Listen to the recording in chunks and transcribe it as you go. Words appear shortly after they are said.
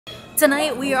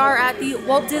Tonight we are at the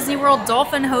Walt Disney World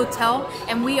Dolphin Hotel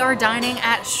and we are dining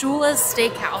at Shulas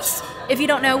Steakhouse. If you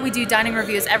don't know, we do dining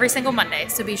reviews every single Monday,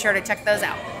 so be sure to check those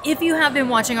out. If you have been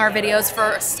watching our videos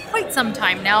for quite some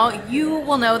time now, you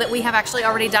will know that we have actually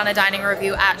already done a dining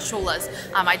review at Shulas.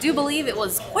 I do believe it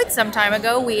was quite some time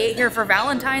ago. We ate here for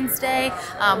Valentine's Day.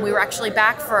 We were actually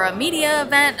back for a media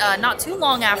event not too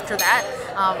long after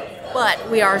that. But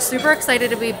we are super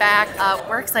excited to be back.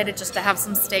 We're excited just to have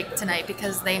some steak tonight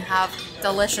because they have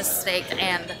delicious steak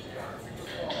and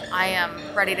I am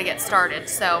ready to get started.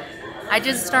 So I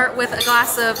did start with a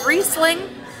glass of Riesling.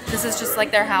 This is just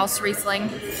like their house Riesling.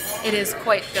 It is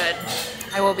quite good.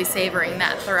 I will be savoring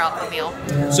that throughout the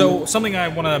meal. So something I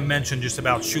want to mention just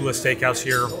about Shulas Steakhouse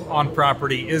here on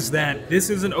property is that this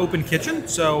is an open kitchen.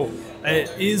 So it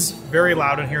is very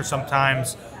loud in here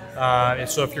sometimes.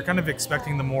 So if you're kind of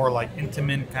expecting the more like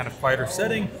intimate kind of quieter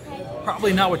setting,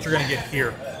 probably not what you're going to get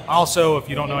here. Also, if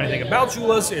you don't know anything about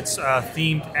Shulas, it's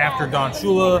themed after Don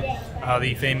Shula,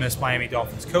 the famous Miami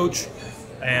Dolphins coach.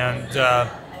 And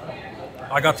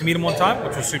I got to meet him one time,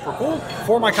 which was super cool.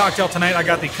 For my cocktail tonight, I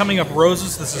got the Coming Up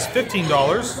Roses. This is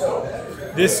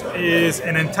 $15. This is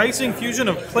an enticing fusion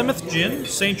of Plymouth Gin,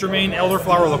 Saint Germain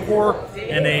Elderflower Liqueur,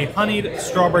 and a honeyed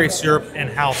strawberry syrup and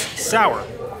house sour.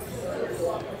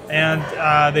 And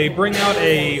they bring out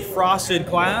a frosted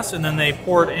glass and then they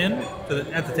pour it in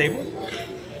at the table.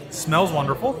 It smells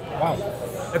wonderful. Wow.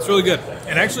 It's really good.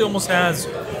 It actually almost has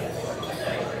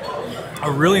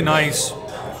a really nice,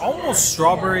 almost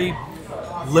strawberry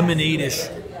lemonade-ish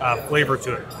flavor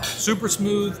to it. Super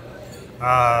smooth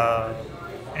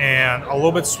and a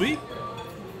little bit sweet.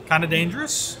 Kind of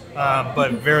dangerous,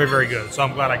 but very, very good. So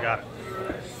I'm glad I got it.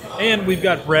 And we've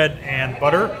got bread and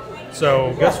butter.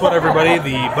 So guess what, everybody?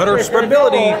 The butter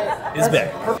spreadability is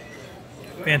back.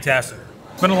 Fantastic.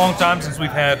 It's been a long time since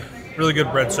we've had really good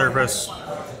bread service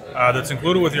that's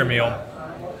included with your meal.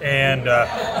 And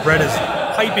bread is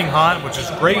piping hot, which is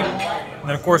great. And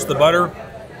then, of course, the butter,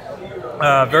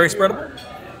 very spreadable.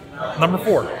 Number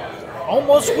 4,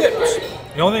 almost whipped.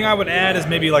 The only thing I would add is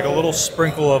maybe like a little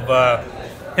sprinkle of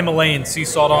Himalayan sea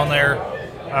salt on there.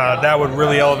 That would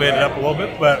really elevate it up a little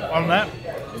bit. But other than that,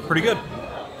 it's pretty good.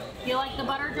 You like the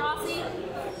butter, Jossie?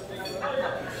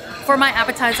 For my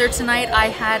appetizer tonight, I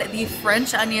had the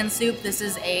French onion soup. This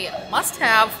is a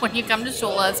must-have when you come to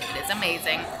Shulas. It is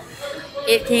amazing.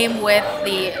 It came with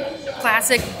the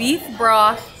classic beef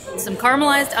broth, some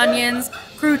caramelized onions,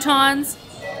 croutons,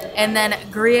 and then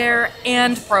Gruyere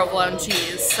and provolone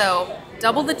cheese. So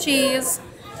double the cheese,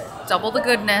 double the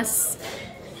goodness.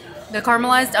 The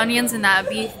caramelized onions and that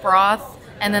beef broth.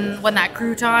 And then when that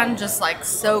crouton just like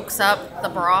soaks up the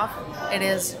broth, it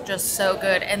is just so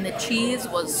good. And the cheese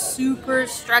was super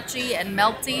stretchy and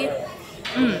melty.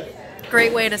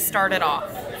 Great way to start it off.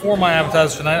 For my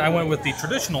appetizer tonight, I went with the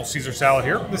traditional Caesar salad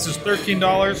here. This is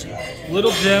 $13.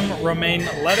 Little Jim romaine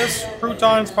lettuce,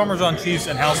 croutons, Parmesan cheese,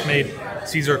 and house-made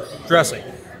Caesar dressing.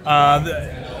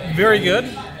 Very good.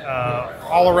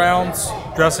 All around,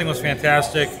 dressing was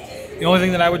fantastic. The only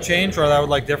thing that I would change or that I would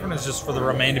like different is just for the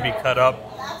romaine to be cut up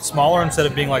smaller instead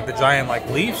of being like the giant like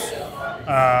leaves.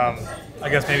 I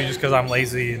guess maybe just because I'm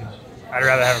lazy and I'd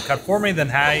rather have it cut for me than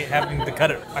having to cut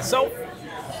it myself.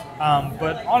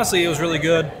 But honestly, it was really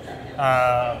good.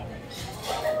 Yeah,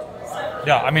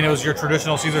 I mean, it was your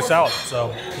traditional Caesar salad,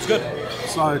 so it's good.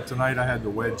 So tonight I had the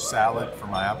wedge salad for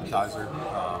my appetizer. It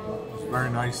was a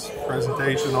very nice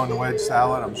presentation on the wedge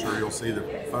salad. I'm sure you'll see the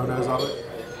photos of it.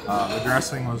 The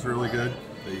dressing was really good.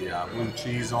 The blue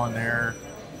cheese on there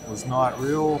was not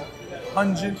real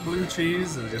pungent blue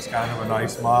cheese. It was just kind of a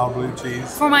nice mild blue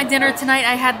cheese. For my dinner tonight,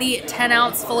 I had the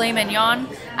 10-ounce filet mignon.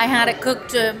 I had it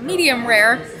cooked to medium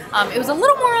rare. It was a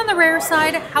little more on the rare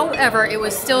side. However, it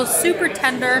was still super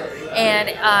tender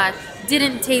and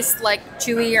didn't taste like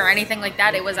chewy or anything like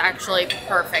that. It was actually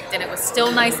perfect and it was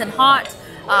still nice and hot.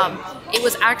 It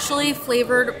was actually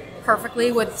flavored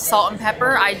perfectly with salt and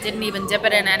pepper. I didn't even dip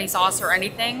it in any sauce or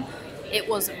anything. It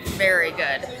was very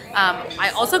good.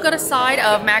 I also got a side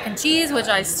of mac and cheese, which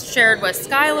I shared with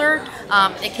Skylar.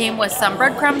 It came with some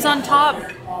breadcrumbs on top.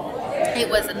 It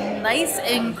was nice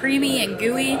and creamy and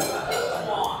gooey.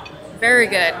 Very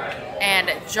good. And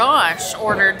Josh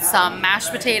ordered some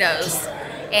mashed potatoes.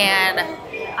 And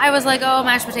I was like, oh,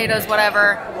 mashed potatoes,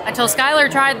 whatever. Until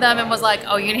Skylar tried them and was like,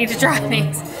 oh, you need to try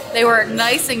these. They were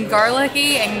nice and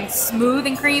garlicky and smooth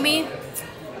and creamy.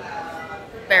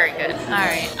 Very good. All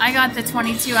right, I got the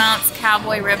 22-ounce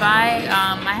cowboy ribeye.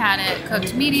 I had it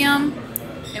cooked medium.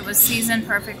 It was seasoned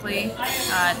perfectly.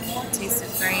 It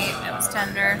tasted great. It was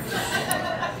tender.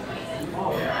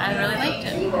 I really liked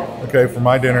it. Okay, for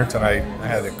my dinner tonight, I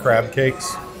had the crab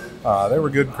cakes. They were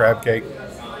good crab cake,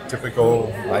 typical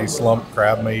nice lump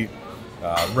crab meat.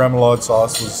 Remoulade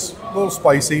sauce was a little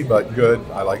spicy, but good.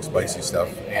 I like spicy stuff.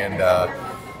 And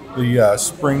the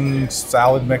spring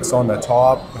salad mix on the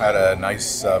top had a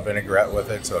nice vinaigrette with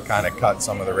it, so it kind of cut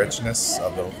some of the richness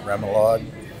of the remoulade.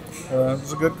 It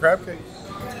was a good crab cake.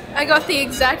 I got the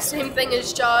exact same thing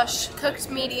as Josh, cooked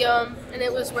medium, and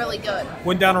it was really good.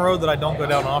 Went down a road that I don't go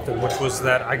down often, which was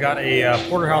that I got a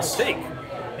porterhouse steak,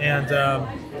 and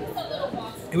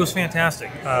it was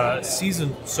fantastic.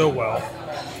 Seasoned so well,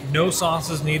 no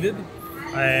sauces needed,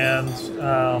 and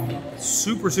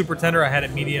super, super tender. I had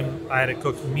it medium. I had it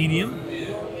cooked medium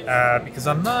because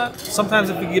I'm not. Sometimes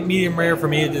if you get medium rare, for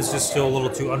me it is just still a little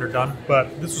too underdone.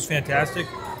 But this was fantastic,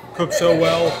 cooked so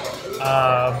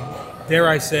well. Dare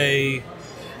I say,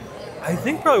 I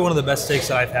think probably one of the best steaks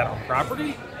that I've had on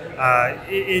property.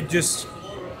 It just,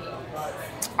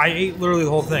 I ate literally the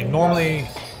whole thing. Normally,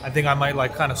 I think I might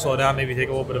like kind of slow down, maybe take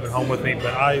a little bit of it home with me,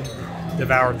 but I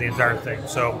devoured the entire thing.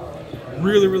 So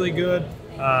really, really good.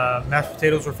 Mashed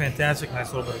potatoes were fantastic.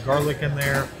 Nice little bit of garlic in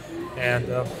there. And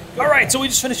all right, so we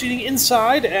just finished eating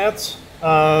inside at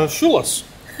Shulas.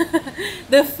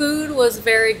 The food was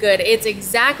very good. It's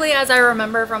exactly as I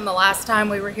remember from the last time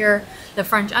we were here. The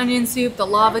French onion soup, the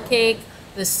lava cake,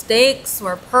 the steaks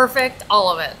were perfect, all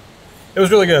of it. It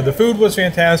was really good. The food was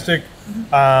fantastic.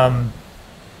 I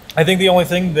think the only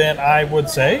thing that I would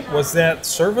say was that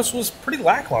service was pretty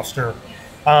lackluster.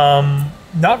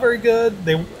 Not very good.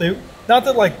 They not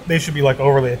that like they should be like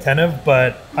overly attentive,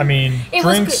 but I mean,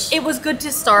 drinks. It was good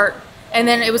to start. And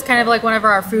then it was kind of like whenever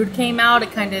our food came out,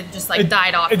 it kind of just like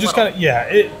died off. It just kind of,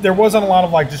 yeah. There wasn't a lot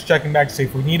of like just checking back to see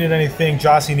if we needed anything.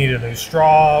 Jossie needed a new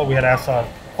straw. We had asked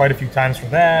quite a few times for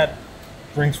that.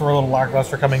 Drinks were a little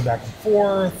lackluster coming back and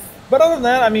forth. But other than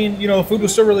that, I mean, you know, the food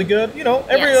was still really good. You know,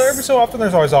 every so often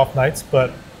there's always off nights,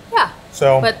 but yeah.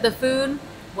 So, but the food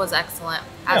was excellent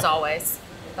as always.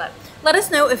 But let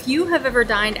us know if you have ever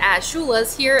dined at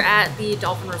Shulas here at the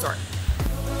Dolphin Resort.